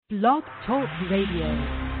Blog Talk Radio.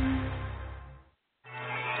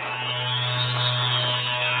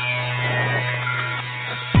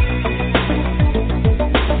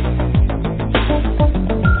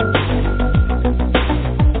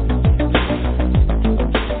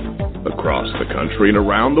 Across the country and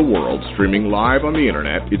around the world, streaming live on the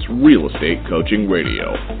internet, it's Real Estate Coaching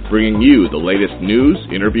Radio, bringing you the latest news,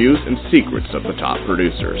 interviews, and secrets of the top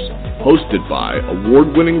producers. Hosted by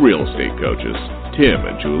award-winning real estate coaches, Tim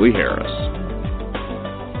and Julie Harris.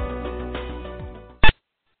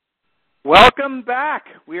 Welcome back.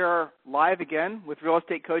 We are live again with Real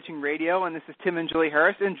Estate Coaching Radio, and this is Tim and Julie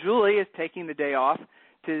Harris, and Julie is taking the day off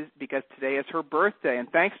because today is her birthday. And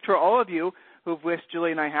thanks to all of you who've wished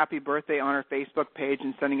Julie and I happy birthday on our Facebook page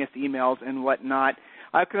and sending us emails and whatnot.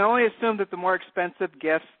 I can only assume that the more expensive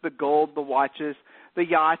gifts, the gold, the watches, the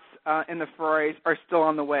yachts, and the Ferraris are still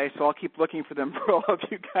on the way, so I'll keep looking for them for all of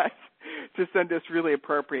you guys to send us really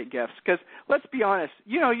appropriate gifts. Because let's be honest,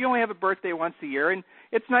 you only have a birthday once a year, and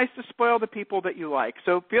it's nice to spoil the people that you like.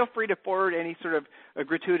 So feel free to forward any sort of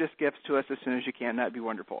gratuitous gifts to us as soon as you can. That'd be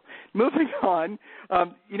wonderful. Moving on,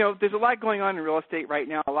 there's a lot going on in real estate right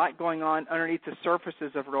now, a lot going on underneath the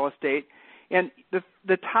surfaces of real estate. And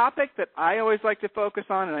the topic that I always like to focus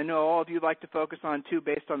on, and I know all of you like to focus on too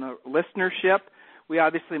based on the listenership, we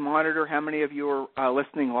obviously monitor how many of you are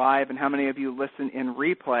listening live and how many of you listen in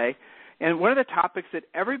replay. And one of the topics that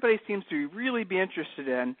everybody seems to really be interested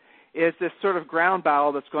in is this sort of ground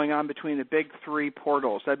battle that's going on between the big three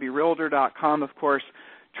portals. That'd be Realtor.com, of course,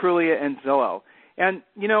 Trulia, and Zillow. And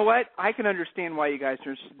you know what? I can understand why you guys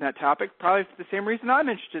are interested in that topic, probably for the same reason I'm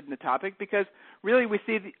interested in the topic, because really we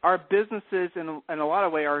see our businesses in a lot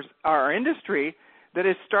of ways, our industry, that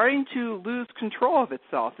is starting to lose control of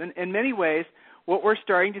itself. In many ways, what we're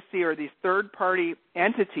starting to see are these third-party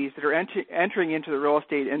entities that are entering into the real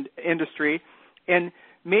estate industry and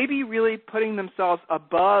maybe really putting themselves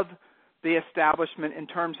above the establishment in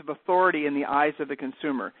terms of authority in the eyes of the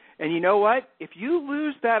consumer. And you know what? If you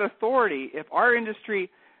lose that authority, if our industry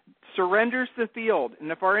surrenders the field,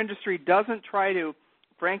 and if our industry doesn't try to,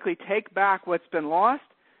 frankly, take back what's been lost,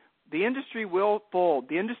 the industry will fold.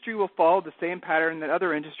 The industry will follow the same pattern that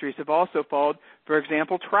other industries have also followed, for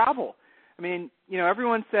example, travel. I mean,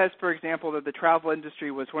 everyone says, for example, that the travel industry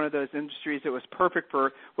was one of those industries that was perfect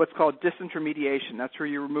for what's called disintermediation. That's where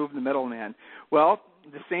you remove the middleman. Well,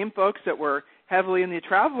 the same folks that were heavily in the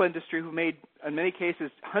travel industry who made, in many cases,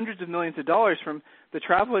 hundreds of millions of dollars from the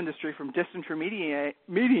travel industry from disintermediating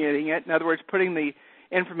it, in other words, putting the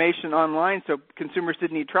information online so consumers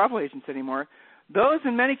didn't need travel agents anymore, those,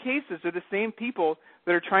 in many cases, are the same people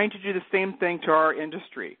that are trying to do the same thing to our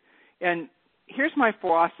industry. And here's my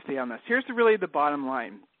philosophy on this. Here's really the bottom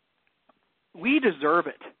line. We deserve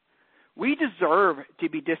it. We deserve to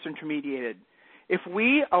be disintermediated. If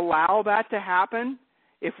we allow that to happen,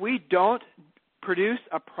 if we don't produce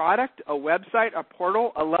a product, a website, a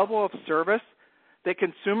portal, a level of service that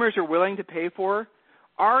consumers are willing to pay for,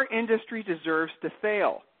 our industry deserves to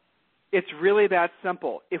fail. It's really that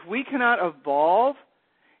simple. If we cannot evolve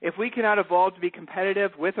to be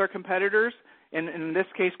competitive with our competitors, and in this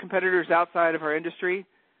case, competitors outside of our industry,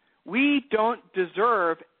 we don't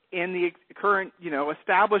deserve in the current,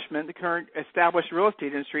 establishment, the current established real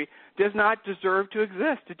estate industry does not deserve to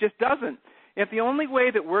exist. It just doesn't. If the only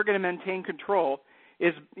way that we're going to maintain control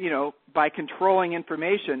is, by controlling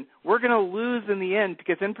information, we're going to lose in the end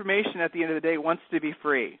because information at the end of the day wants to be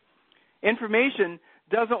free. Information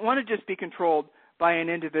doesn't want to just be controlled by an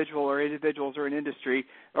individual or individuals or an industry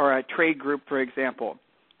or a trade group, for example.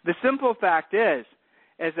 The simple fact is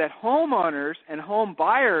that homeowners and home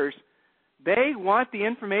buyers, they want the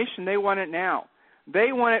information. They want it now.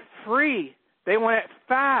 They want it free. They want it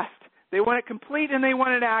fast. They want it complete, and they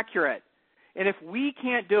want it accurate. And if we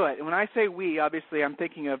can't do it, and when I say we, obviously I'm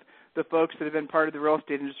thinking of the folks that have been part of the real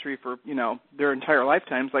estate industry for, their entire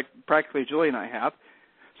lifetimes, like practically Julie and I have.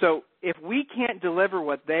 So if we can't deliver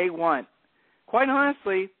what they want, quite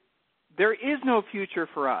honestly, there is no future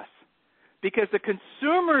for us. Because the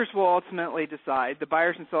consumers will ultimately decide, the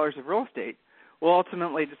buyers and sellers of real estate will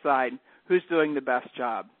ultimately decide who's doing the best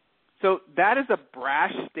job. So that is a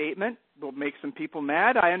brash statement. It will make some people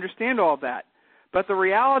mad. I understand all of that. But the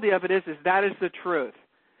reality of it is that is the truth.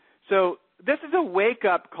 So this is a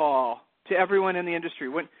wake-up call to everyone in the industry.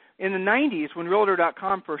 In the 90s, when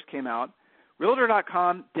Realtor.com first came out,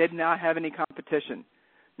 Realtor.com did not have any competition.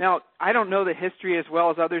 Now, I don't know the history as well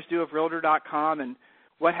as others do of Realtor.com and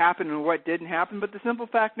what happened and what didn't happen, but the simple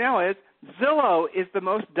fact now is Zillow is the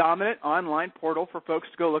most dominant online portal for folks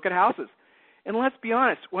to go look at houses. And let's be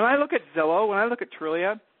honest, when I look at Zillow, when I look at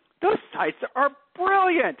Trulia, those sites are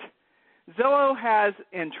brilliant. Zillow has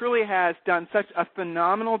and truly has done such a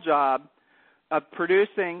phenomenal job of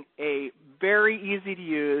producing a very easy to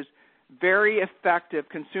use, very effective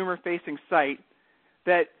consumer-facing site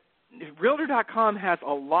that Realtor.com has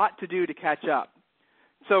a lot to do to catch up.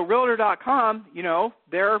 So Realtor.com,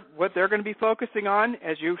 what they're going to be focusing on,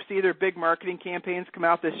 as you see their big marketing campaigns come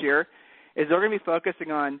out this year, is they're going to be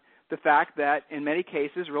focusing on the fact that in many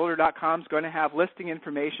cases Realtor.com is going to have listing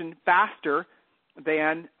information faster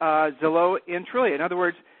than Zillow and Trulia. In other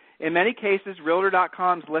words, in many cases,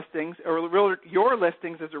 Realtor.com's listings, or your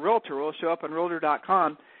listings as a realtor, will show up on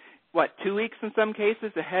Realtor.com, 2 weeks in some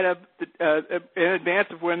cases ahead of, in advance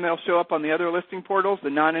of when they'll show up on the other listing portals, the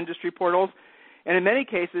non-industry portals. And in many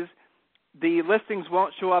cases, the listings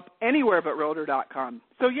won't show up anywhere but Realtor.com.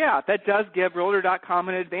 So, yeah, that does give Realtor.com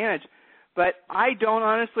an advantage. But I don't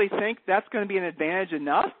honestly think that's going to be an advantage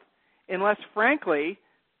enough unless, frankly,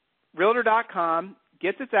 Realtor.com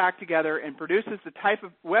gets its act together and produces the type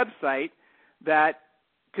of website that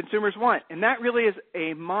consumers want. And that really is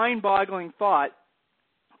a mind-boggling thought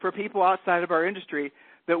for people outside of our industry,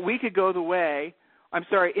 that we could go the way,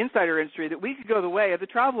 inside our industry, that we could go the way of the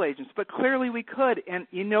travel agents. But clearly we could. And,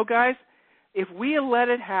 guys, if we let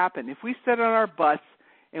it happen, if we sit on our butts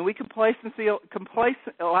and we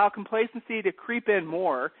allow complacency to creep in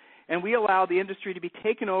more, and we allow the industry to be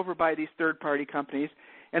taken over by these third-party companies,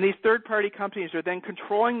 and these third-party companies are then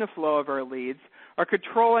controlling the flow of our leads, are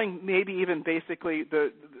controlling maybe even basically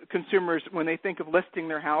the consumers when they think of listing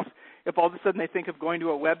their house, if all of a sudden they think of going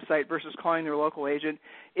to a website versus calling their local agent.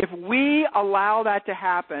 If we allow that to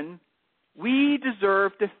happen, we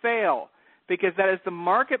deserve to fail, because that is the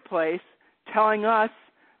marketplace telling us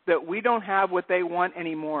that we don't have what they want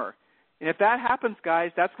anymore. And if that happens,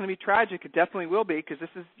 guys, that's going to be tragic. It definitely will be, because this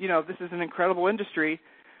is an incredible industry.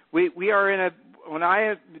 We are in when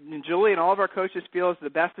I and Julie and all of our coaches feel it's the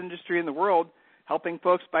best industry in the world, helping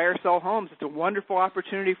folks buy or sell homes. It's a wonderful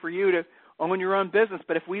opportunity for you to own your own business.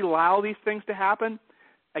 But if we allow these things to happen,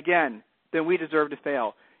 again, then we deserve to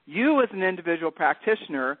fail. You as an individual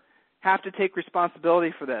practitioner have to take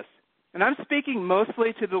responsibility for this. And I'm speaking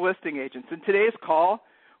mostly to the listing agents. In today's call,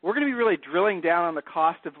 we're going to be really drilling down on the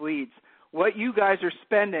cost of leads, what you guys are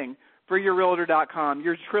spending for your Realtor.com,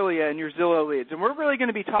 your Trulia, and your Zillow leads. And we're really going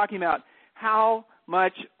to be talking about how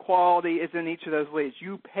much quality is in each of those leads.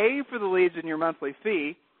 You pay for the leads in your monthly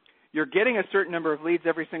fee. You're getting a certain number of leads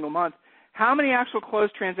every single month. How many actual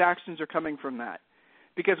closed transactions are coming from that?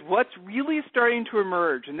 Because what's really starting to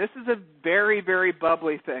emerge, and this is a very, very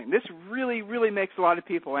bubbly thing. This really, really makes a lot of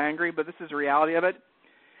people angry, but this is the reality of it,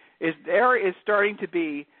 is there is starting to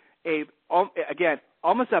be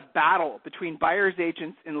almost a battle between buyer's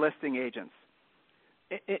agents and listing agents.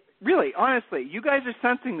 Really, honestly, you guys are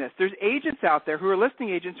sensing this. There's agents out there who are listing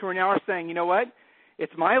agents who are now saying, you know what,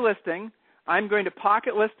 it's my listing. I'm going to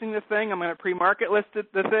pocket listing the thing. I'm going to pre-market list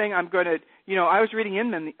the thing. I'm going to, I was reading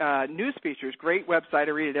Inman News Features, great website. I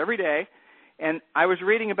read it every day. And I was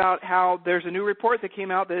reading about how there's a new report that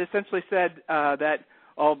came out that essentially said that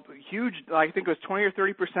I think it was 20 or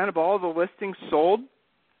 30% of all the listings sold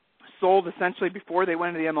essentially before they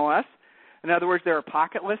went to the MLS. In other words, there are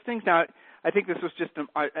pocket listings. Now, I think this was just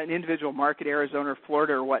an individual market, Arizona or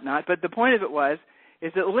Florida or whatnot. But the point of it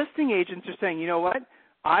is that listing agents are saying, you know what?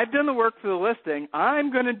 I've done the work for the listing.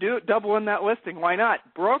 I'm going to double in that listing. Why not?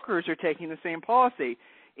 Brokers are taking the same policy.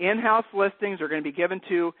 In-house listings are going to be given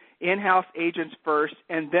to in-house agents first,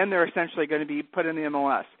 and then they're essentially going to be put in the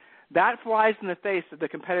MLS. That flies in the face of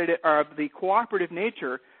the cooperative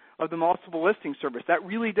nature of the multiple listing service. That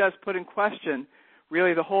really does put in question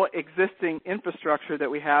really the whole existing infrastructure that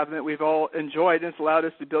we have and that we've all enjoyed, and it's allowed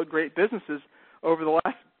us to build great businesses over the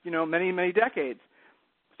last, many, many decades.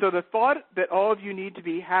 So the thought that all of you need to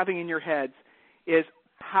be having in your heads is,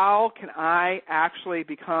 how can I actually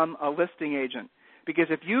become a listing agent? Because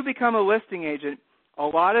if you become a listing agent, a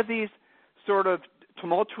lot of these sort of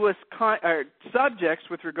tumultuous subjects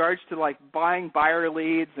with regards to like buying buyer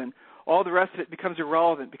leads and all the rest of it becomes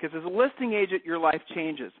irrelevant, because as a listing agent, your life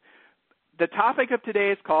changes. The topic of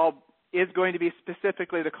today's call is going to be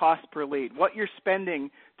specifically the cost per lead, what you're spending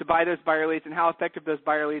to buy those buyer leads and how effective those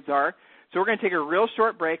buyer leads are. So we're going to take a real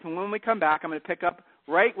short break, and when we come back, I'm going to pick up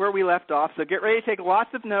right where we left off. So get ready to take lots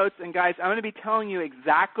of notes, and guys, I'm going to be telling you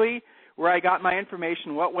exactly where I got my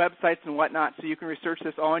information, what websites and whatnot, so you can research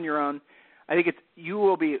this all on your own. I think you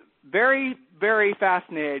will be very, very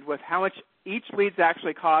fascinated with how much each lead's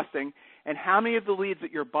actually costing and how many of the leads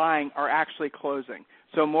that you're buying are actually closing.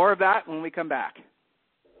 So more of that when we come back.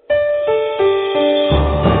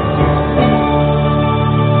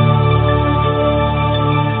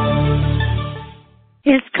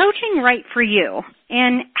 Is coaching right for you?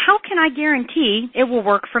 And how can I guarantee it will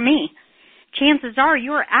work for me? Chances are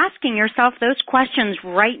you are asking yourself those questions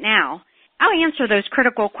right now. I'll answer those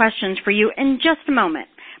critical questions for you in just a moment.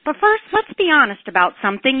 But first, let's be honest about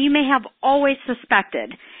something you may have always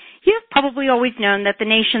suspected. You've probably always known that the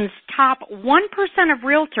nation's top 1% of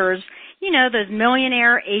realtors, those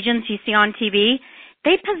millionaire agents you see on TV,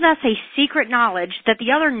 they possess a secret knowledge that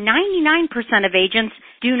the other 99% of agents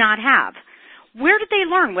do not have. Where did they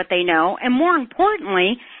learn what they know? And more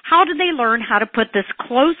importantly, how did they learn how to put this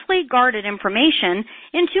closely guarded information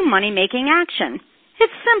into money-making action?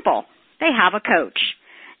 It's simple. They have a coach.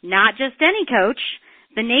 Not just any coach.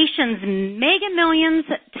 The nation's mega millions,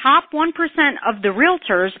 top 1% of the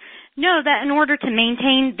realtors know that in order to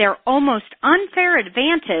maintain their almost unfair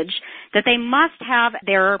advantage, that they must have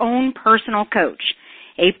their own personal coach.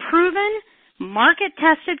 A proven,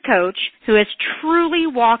 market-tested coach who has truly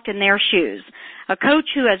walked in their shoes. A coach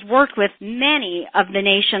who has worked with many of the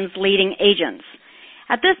nation's leading agents.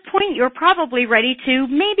 At this point, you're probably ready to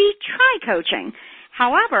maybe try coaching.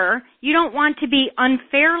 However, you don't want to be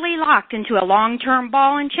unfairly locked into a long-term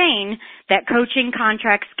ball and chain that coaching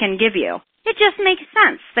contracts can give you. It just makes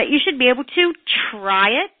sense that you should be able to try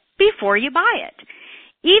it before you buy it.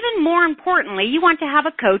 Even more importantly, you want to have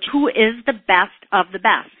a coach who is the best of the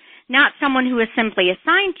best, not someone who is simply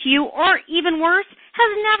assigned to you or, even worse,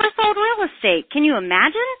 has never sold real estate. Can you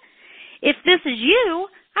imagine? If this is you,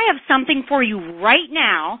 I have something for you right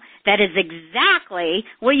now that is exactly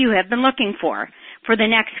what you have been looking for. For the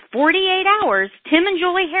next 48 hours, Tim and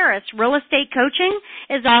Julie Harris Real Estate Coaching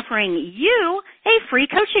is offering you a free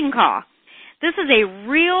coaching call. This is a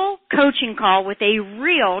real coaching call with a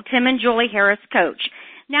real Tim and Julie Harris coach.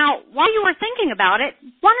 Now, while you are thinking about it,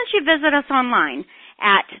 why don't you visit us online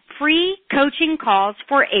at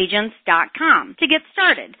freecoachingcallsforagents.com to get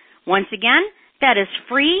started. Once again, that is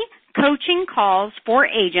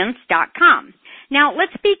freecoachingcallsforagents.com. Now,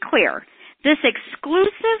 let's be clear. This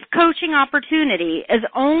exclusive coaching opportunity is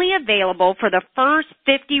only available for the first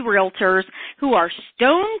 50 realtors who are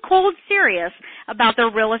stone cold serious about their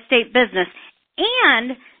real estate business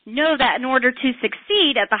and know that in order to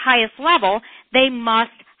succeed at the highest level, they must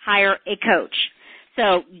hire a coach.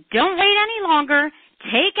 So don't wait any longer.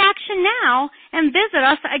 Take action now and visit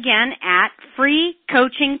us again at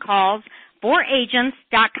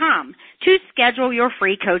freecoachingcallsforagents.com to schedule your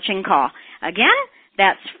free coaching call. Again,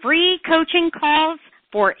 that's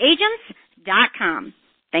freecoachingcallsforagents.com.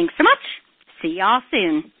 Thanks so much. See y'all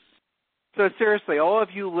soon. So seriously, all of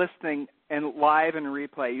you listening and live and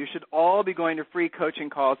replay, you should all be going to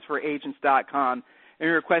freecoachingcallsforagents.com and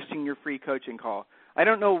requesting your free coaching call. I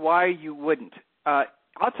don't know why you wouldn't.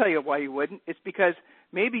 I'll tell you why you wouldn't. It's because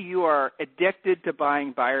maybe you are addicted to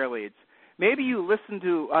buying buyer leads. Maybe you listen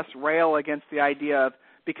to us rail against the idea of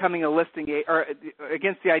becoming a listing or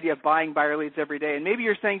against the idea of buying buyer leads every day. And maybe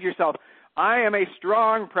you're saying to yourself, I am a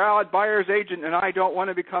strong, proud buyer's agent and I don't want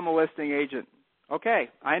to become a listing agent. Okay,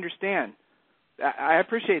 I understand. I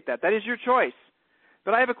appreciate that. That is your choice.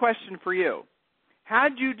 But I have a question for you.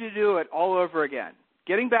 Had you to do it all over again,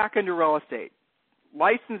 getting back into real estate,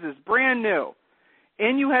 license is brand new,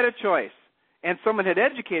 and you had a choice, and someone had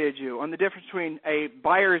educated you on the difference between a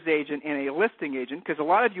buyer's agent and a listing agent, because a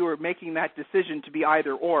lot of you are making that decision to be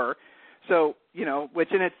either or, so,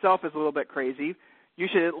 which in itself is a little bit crazy. You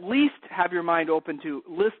should at least have your mind open to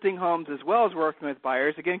listing homes as well as working with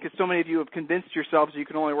buyers, again, because so many of you have convinced yourselves you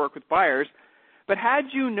can only work with buyers. But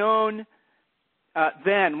had you known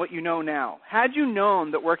then what you know now, had you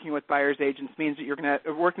known that working with buyer's agents means that you're going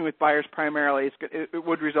to working with buyers primarily, it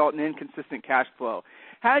would result in inconsistent cash flow.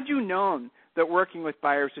 Had you known that working with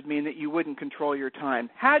buyers would mean that you wouldn't control your time,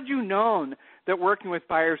 had you known that working with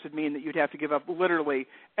buyers would mean that you'd have to give up literally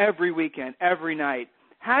every weekend, every night,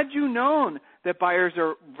 had you known that buyers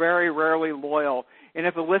are very rarely loyal, and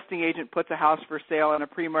if a listing agent puts a house for sale in a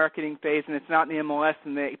pre-marketing phase and it's not in the MLS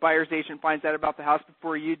and the buyer's agent finds out about the house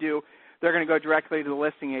before you do, they're going to go directly to the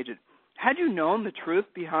listing agent. Had you known the truth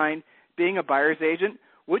behind being a buyer's agent,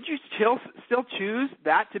 would you still choose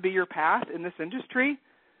that to be your path in this industry?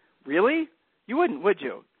 Really? You wouldn't, would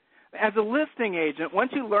you? As a listing agent,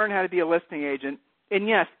 once you learn how to be a listing agent, and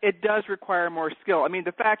yes, it does require more skill. I mean,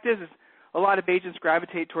 the fact is a lot of agents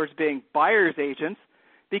gravitate towards being buyer's agents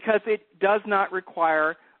because it does not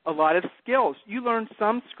require a lot of skills. You learn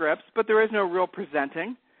some scripts, but there is no real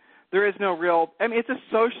presenting. There is no real, it's a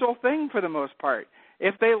social thing for the most part.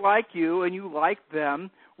 If they like you and you like them,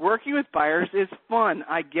 working with buyers is fun.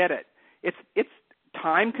 I get it. It's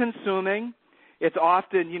time-consuming. It's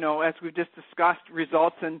often, as we've just discussed,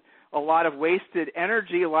 results in a lot of wasted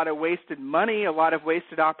energy, a lot of wasted money, a lot of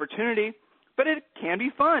wasted opportunity. But it can be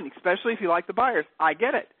fun, especially if you like the buyers. I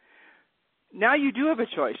get it. Now you do have a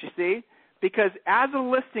choice, you see, because as a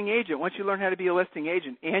listing agent, once you learn how to be a listing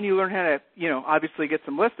agent and you learn how to, obviously get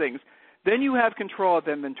some listings, then you have control of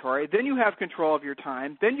inventory. Then you have control of your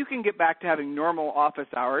time. Then you can get back to having normal office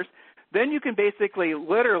hours. Then you can basically,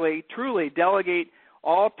 literally, truly delegate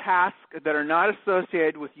all tasks that are not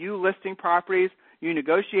associated with you listing properties, you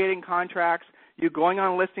negotiating contracts, you going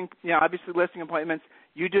on listing, obviously listing appointments,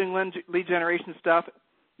 you doing lead generation stuff.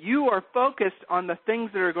 You are focused on the things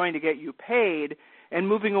that are going to get you paid and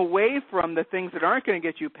moving away from the things that aren't going to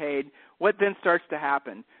get you paid. What then starts to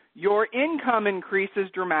happen? Your income increases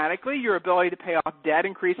dramatically. Your ability to pay off debt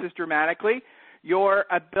increases dramatically. Your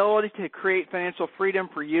ability to create financial freedom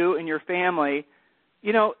for you and your family,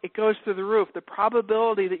 it goes through the roof. The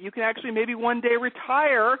probability that you can actually maybe one day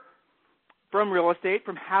retire from real estate,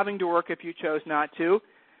 from having to work if you chose not to,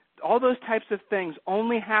 all those types of things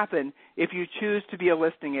only happen if you choose to be a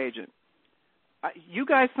listing agent. You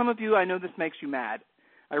guys, some of you, I know this makes you mad.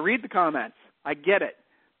 I read the comments. I get it.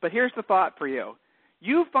 But here's the thought for you.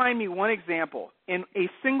 You find me one example in a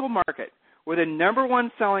single market where the number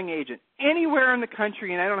one selling agent anywhere in the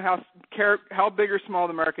country, and I don't know how big or small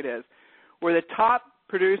the market is, where the top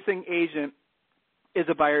producing agent is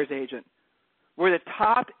a buyer's agent, where the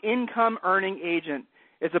top income earning agent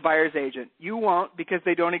is a buyer's agent. You won't, because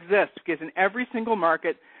they don't exist, because in every single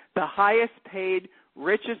market, the highest paid,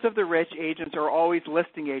 richest of the rich agents are always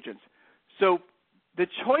listing agents. So the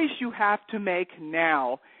choice you have to make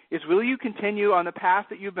now is, will you continue on the path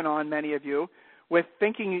that you've been on, many of you, with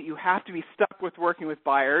thinking that you have to be stuck with working with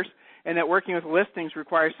buyers and that working with listings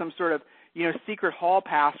requires some sort of secret hall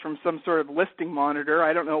pass from some sort of listing monitor.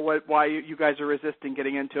 I don't know why you guys are resisting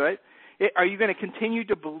getting into it. Are you going to continue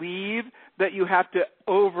to believe that you have to,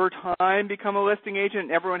 over time, become a listing agent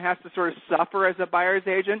and everyone has to sort of suffer as a buyer's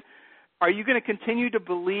agent? Are you going to continue to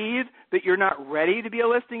believe that you're not ready to be a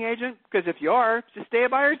listing agent? Because if you are, just stay a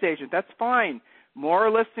buyer's agent. That's fine.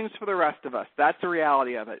 More listings for the rest of us. That's the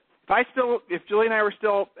reality of it. If Julie and I were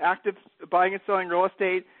still active buying and selling real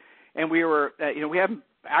estate, and we were, we haven't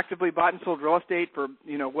actively bought and sold real estate for,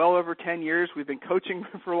 well over 10 years. We've been coaching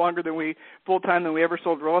for longer full-time than we ever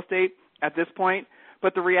sold real estate at this point.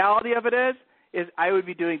 But the reality of it is I would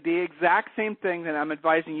be doing the exact same thing that I'm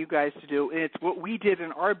advising you guys to do. And it's what we did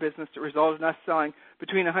in our business that resulted in us selling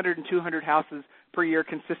between 100 and 200 houses per year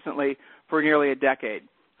consistently for nearly a decade.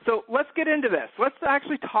 So let's get into this. Let's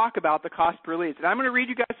actually talk about the cost per leads. And I'm going to read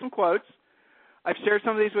you guys some quotes. I've shared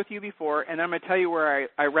some of these with you before, and I'm going to tell you where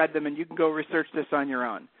I read them, and you can go research this on your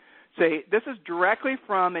own. So this is directly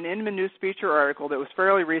from an Inman News Feature article that was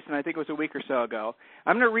fairly recent. I think it was a week or so ago.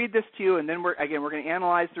 I'm going to read this to you, and then we're going to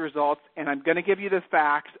analyze the results, and I'm going to give you the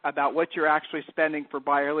facts about what you're actually spending for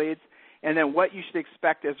buyer leads, and then what you should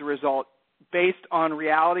expect as a result based on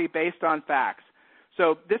reality, based on facts.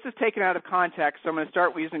 So this is taken out of context, so I'm going to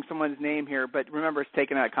start using someone's name here, but remember it's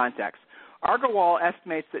taken out of context. Argawal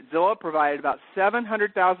estimates that Zillow provided about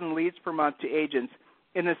 700,000 leads per month to agents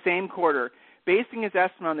in the same quarter, basing his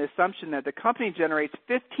estimate on the assumption that the company generates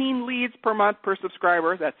 15 leads per month per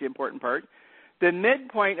subscriber. That's the important part. The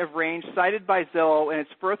midpoint of range cited by Zillow in its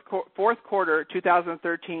fourth quarter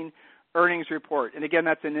 2013 earnings report. And again,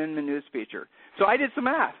 that's an Inman News Feature. So I did some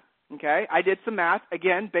math. Okay, I did some math,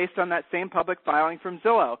 again, based on that same public filing from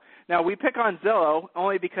Zillow. Now, we pick on Zillow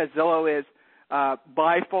only because Zillow is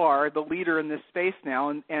by far the leader in this space now,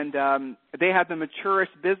 and they have the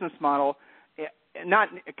maturest business model, not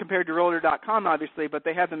compared to Realtor.com, obviously, but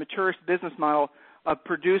they have the maturest business model of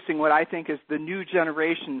producing what I think is the new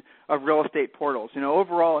generation of real estate portals.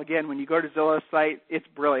 Overall, again, when you go to Zillow's site, it's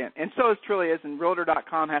brilliant. And so it truly is, and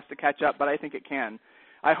Realtor.com has to catch up, but I think it can.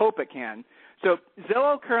 I hope it can. So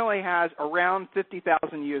Zillow currently has around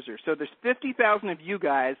 50,000 users. So there's 50,000 of you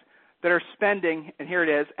guys that are spending, and here it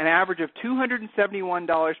is, an average of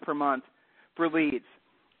 $271 per month for leads.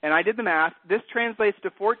 And I did the math. This translates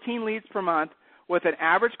to 14 leads per month with an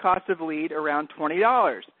average cost of lead around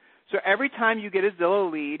 $20. So every time you get a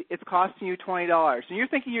Zillow lead, it's costing you $20. And you're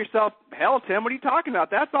thinking to yourself, hell, Tim, what are you talking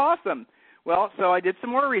about? That's awesome. Well, so I did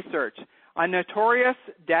some more research. On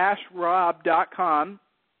notorious-rob.com,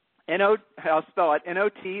 I'll spell it,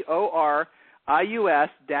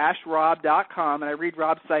 notorious-rob.com, and I read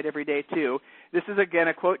Rob's site every day too. This is, again,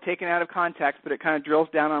 a quote taken out of context, but it kind of drills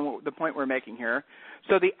down on the point we're making here.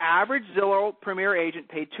 So the average Zillow Premier agent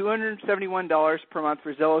paid $271 per month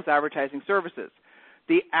for Zillow's advertising services.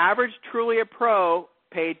 The average Trulia Pro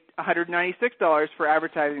paid $196 for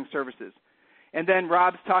advertising services. And then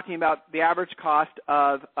Rob's talking about the average cost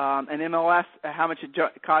of an MLS, how much it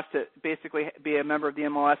costs to basically be a member of the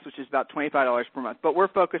MLS, which is about $25 per month. But we're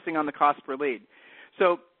focusing on the cost per lead.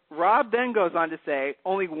 So Rob then goes on to say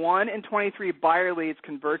only 1 in 23 buyer leads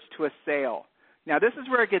converts to a sale. Now, this is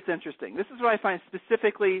where it gets interesting. This is what I find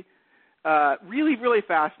specifically really, really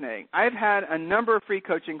fascinating. I've had a number of free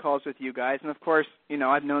coaching calls with you guys, and, of course,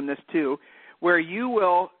 I've known this too, where you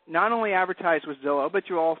will not only advertise with Zillow, but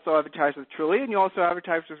you also advertise with Trulia, and you also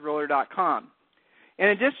advertise with Realtor.com. In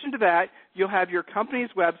addition to that, you'll have your company's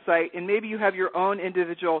website, and maybe you have your own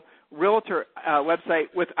individual realtor website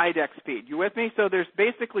with IDEX feed. You with me? So there's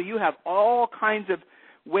basically, you have all kinds of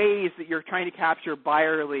ways that you're trying to capture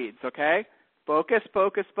buyer leads, okay? Focus,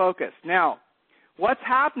 focus, focus. Now, what's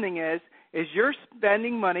happening is you're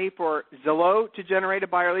spending money for Zillow to generate a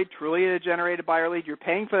buyer lead, Trulia to generate a buyer lead. You're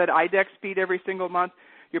paying for that IDEX feed every single month.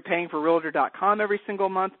 You're paying for Realtor.com every single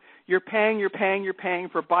month. You're paying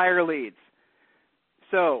for buyer leads.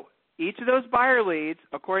 So each of those buyer leads,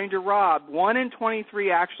 according to Rob, 1 in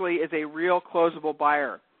 23 actually is a real closable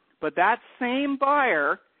buyer. But that same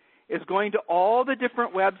buyer is going to all the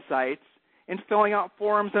different websites and filling out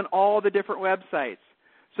forms on all the different websites.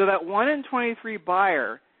 So that 1 in 23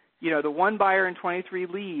 buyer, the one buyer in 23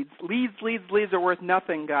 leads are worth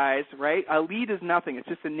nothing, guys, right? A lead is nothing. It's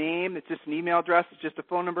just a name. It's just an email address. It's just a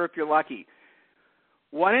phone number if you're lucky.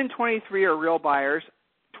 1 in 23 are real buyers.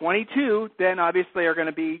 22 then obviously are going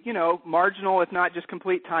to be, marginal, if not just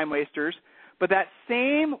complete time wasters. But that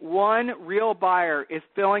same one real buyer is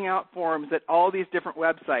filling out forms at all these different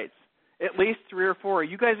websites, at least 3 or 4.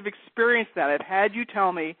 You guys have experienced that. I've had you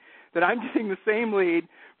tell me that I'm getting the same lead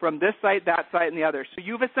from this site, that site, and the other. So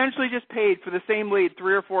you've essentially just paid for the same lead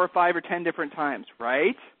 3 or 4 or 5 or 10 different times,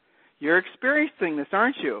 right? You're experiencing this,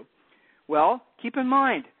 aren't you? Well, keep in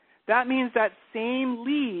mind, that means that same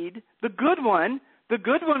lead, the good one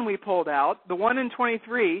we pulled out, the 1 in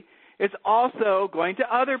 23, is also going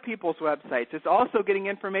to other people's websites. It's also getting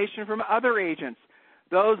information from other agents.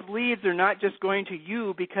 Those leads are not just going to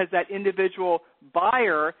you because that individual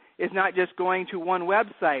buyer is not just going to one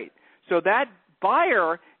website. So that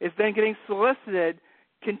buyer is then getting solicited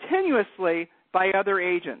continuously by other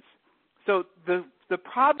agents. So the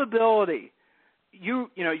probability,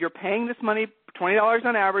 you're paying this money, $20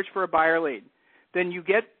 on average for a buyer lead. Then you're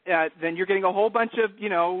getting a whole bunch of,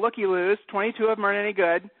 looky-loos. 22 of them aren't any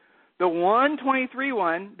good. The 123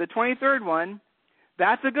 one, the 23rd one,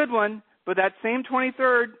 that's a good one, but that same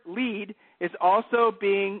 23rd lead is also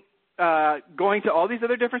being going to all these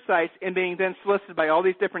other different sites and being then solicited by all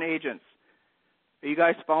these different agents. Are you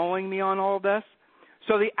guys following me on all of this?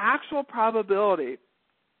 So the actual probability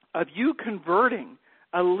of you converting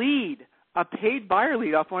a lead, a paid buyer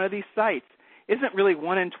lead off one of these sites, isn't really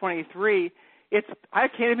 1 in 23. I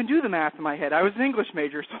can't even do the math in my head. I was an English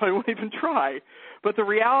major, so I won't even try. But the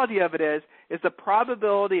reality of it is the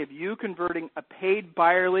probability of you converting a paid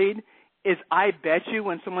buyer lead is, I bet you,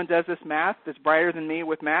 when someone does this math that's brighter than me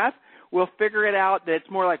with math, we'll figure it out that it's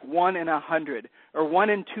more like 1 in 100 or 1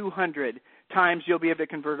 in 200 times you'll be able to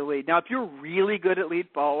convert a lead. Now, if you're really good at lead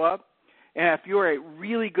follow-up, and if you're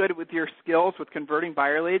really good with your skills with converting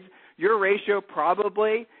buyer leads, your ratio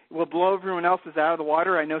probably will blow everyone else's out of the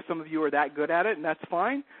water. I know some of you are that good at it, and that's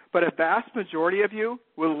fine. But a vast majority of you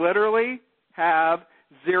will literally have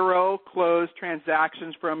 0 closed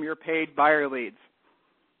transactions from your paid buyer leads.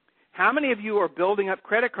 How many of you are building up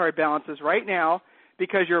credit card balances right now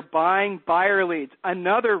because you're buying buyer leads?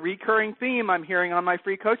 Another recurring theme I'm hearing on my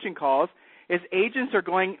free coaching calls is agents are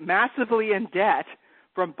going massively in debt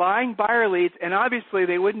from buying buyer leads, and obviously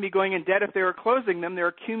they wouldn't be going in debt if they were closing them. They're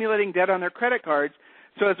accumulating debt on their credit cards.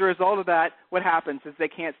 So as a result of that, what happens is they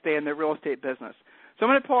can't stay in their real estate business. So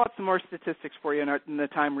I'm going to pull out some more statistics for you in the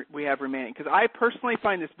time we have remaining, because I personally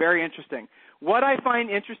find this very interesting. What I find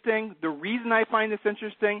interesting, the reason I find this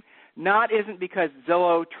interesting, isn't because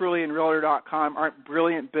Zillow, Trulia, and Realtor.com aren't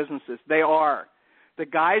brilliant businesses. They are. The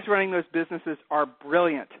guys running those businesses are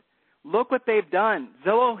brilliant. Look what they've done.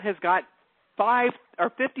 Zillow has got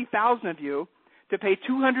 50,000 of you to pay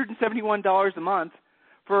 $271 a month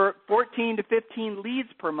for 14 to 15 leads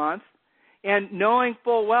per month, and knowing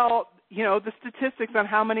full well, the statistics on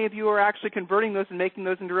how many of you are actually converting those and making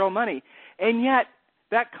those into real money. And yet,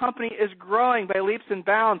 that company is growing by leaps and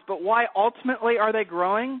bounds. But why ultimately are they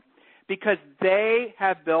growing? Because they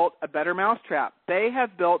have built a better mousetrap. They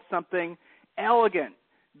have built something elegant.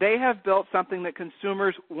 They have built something that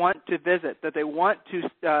consumers want to visit, that they want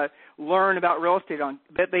to learn about real estate on,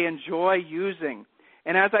 that they enjoy using.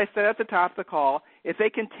 And as I said at the top of the call, if they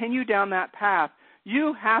continue down that path,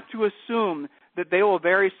 you have to assume that they will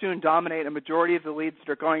very soon dominate a majority of the leads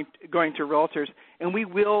that are going to realtors, and we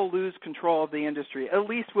will lose control of the industry. At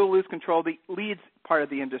least we'll lose control of the leads part of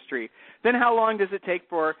the industry. Then how long does it take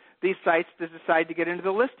for these sites to decide to get into the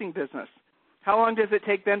listing business? How long does it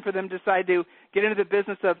take then for them to decide to get into the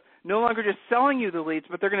business of no longer just selling you the leads,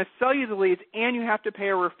 but they're going to sell you the leads and you have to pay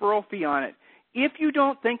a referral fee on it? If you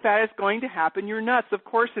don't think that is going to happen, you're nuts. Of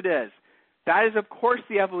course it is. That is, of course,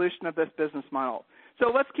 the evolution of this business model.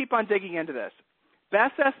 So let's keep on digging into this.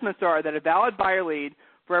 Best estimates are that a valid buyer lead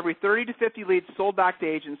for every 30 to 50 leads sold back to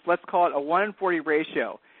agents, let's call it a 1 in 40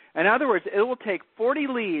 ratio. In other words, it will take 40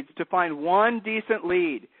 leads to find one decent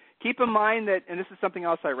lead. Keep in mind that, and this is something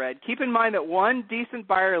else I read, keep in mind that one decent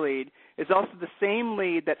buyer lead is also the same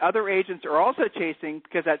lead that other agents are also chasing,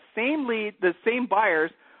 because that same lead, the same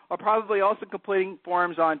buyers, are probably also completing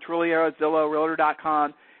forms on Trulia, Zillow,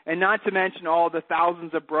 Realtor.com, and not to mention all the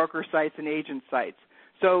thousands of broker sites and agent sites.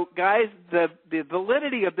 So, guys, the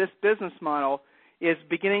validity of this business model is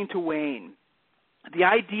beginning to wane. The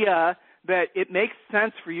idea that it makes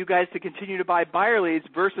sense for you guys to continue to buy buyer leads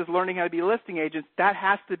versus learning how to be listing agents, that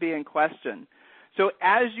has to be in question. So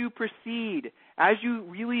as you proceed, as you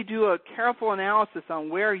really do a careful analysis on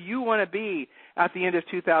where you want to be at the end of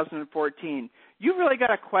 2014, you've really got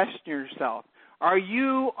to question yourself. Are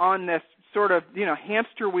you on this sort of,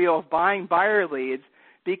 hamster wheel of buying buyer leads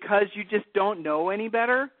because you just don't know any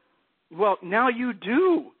better? Well, now you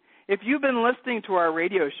do. If you've been listening to our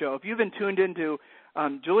radio show, if you've been tuned into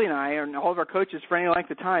Julie and I and all of our coaches for any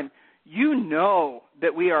length of time, you know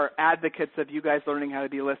that we are advocates of you guys learning how to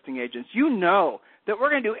be listing agents. You know that we're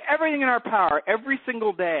going to do everything in our power every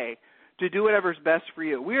single day to do whatever's best for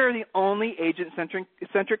you. We are the only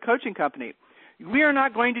agent-centric coaching company. We are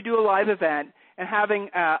not going to do a live event and having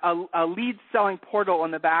a lead-selling portal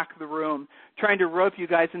in the back of the room trying to rope you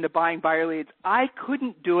guys into buying buyer leads. I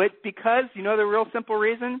couldn't do it because, the real simple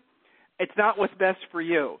reason? It's not what's best for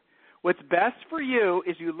you. What's best for you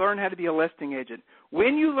is you learn how to be a listing agent.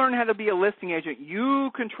 When you learn how to be a listing agent, you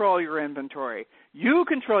control your inventory. You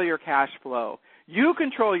control your cash flow. You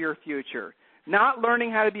control your future. Not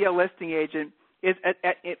learning how to be a listing agent is,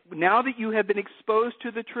 now that you have been exposed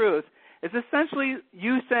to the truth, is essentially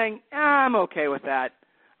you saying, I'm okay with that.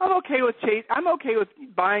 I'm okay with I'm okay with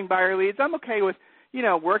buying buyer leads. I'm okay with,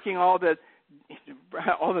 working all the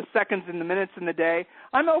seconds and the minutes in the day.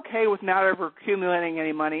 I'm okay with not ever accumulating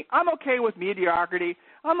any money. I'm okay with mediocrity.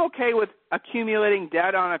 I'm okay with accumulating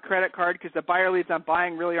debt on a credit card because the buyer leads I'm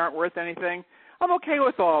buying really aren't worth anything. I'm okay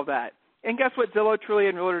with all of that. And guess what Zillow, Trulia,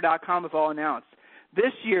 and Realtor.com have all announced?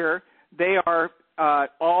 This year, they are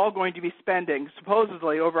all going to be spending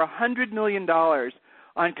supposedly over $100 million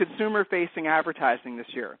on consumer-facing advertising this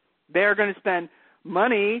year. They are going to spend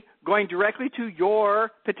money going directly to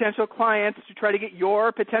your potential clients to try to get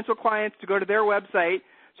your potential clients to go to their website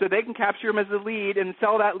so they can capture them as a lead and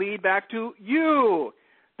sell that lead back to you.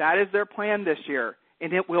 That is their plan this year,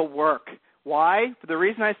 and it will work. Why? For the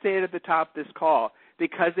reason I stated at the top of this call,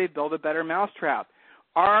 because they've built a better mousetrap.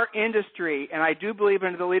 Our industry, and I do believe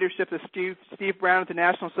under the leadership of Steve Brown at the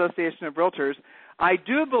National Association of Realtors, I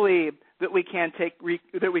do believe that we can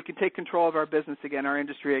take control of our business again, our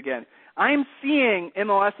industry again. I'm seeing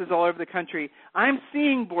MLSs all over the country. I'm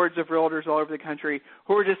seeing boards of realtors all over the country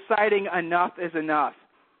who are deciding enough is enough.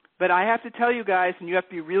 But I have to tell you guys, and you have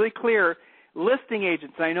to be really clear, listing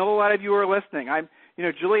agents, I know a lot of you are listening.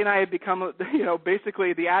 Julie and I have become,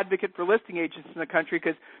 basically the advocate for listing agents in the country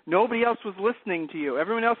because nobody else was listening to you.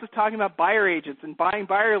 Everyone else was talking about buyer agents and buying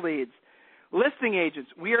buyer leads. Listing agents,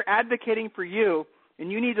 we are advocating for you,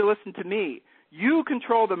 and you need to listen to me. You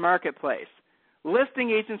control the marketplace. Listing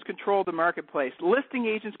agents control the marketplace. Listing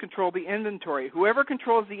agents control the inventory. Whoever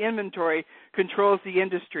controls the inventory controls the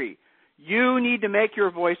industry. You need to make your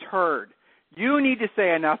voice heard. You need to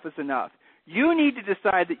say enough is enough. You need to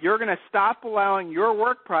decide that you're going to stop allowing your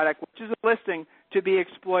work product, which is a listing, to be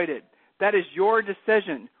exploited. That is your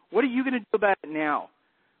decision. What are you going to do about it now?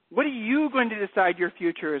 What are you going to decide your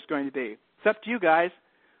future is going to be? It's up to you guys.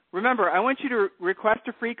 Remember, I want you to request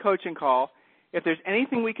a free coaching call if there's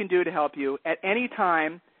anything we can do to help you at any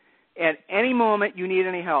time, at any moment you need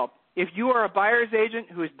any help. If you are a buyer's agent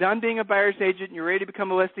who is done being a buyer's agent and you're ready to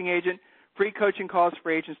become a listing agent, free coaching calls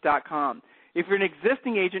for agents.com. If you're an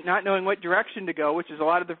existing agent not knowing what direction to go, which is a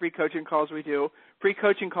lot of the free coaching calls we do,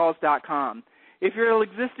 freecoachingcalls.com. If you're an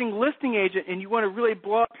existing listing agent and you want to really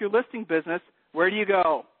blow up your listing business, where do you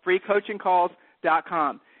go?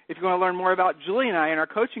 freecoachingcalls.com. If you want to learn more about Julie and I and our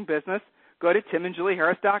coaching business, go to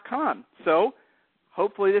timandjulieharris.com. So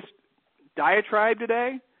hopefully this diatribe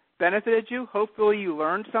today benefited you. Hopefully you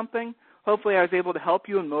learned something. Hopefully I was able to help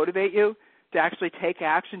you and motivate you to actually take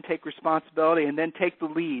action, take responsibility, and then take the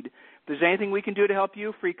lead. If there's anything we can do to help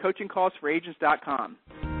you, freecoachingcallsforagents.com.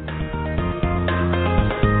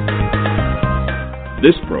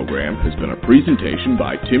 This program has been a presentation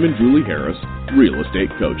by Tim and Julie Harris, Real Estate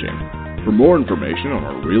Coaching. For more information on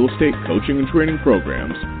our real estate coaching and training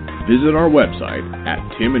programs, visit our website at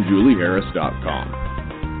timandjulieharris.com.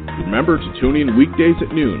 Remember to tune in weekdays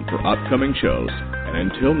at noon for upcoming shows. And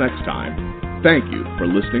until next time, thank you for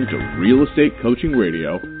listening to Real Estate Coaching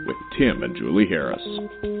Radio with Tim and Julie Harris.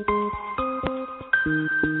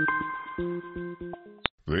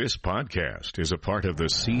 This podcast is a part of the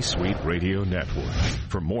C-Suite Radio Network.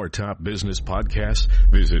 For more top business podcasts,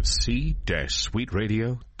 visit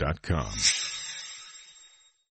c-suiteradio.com.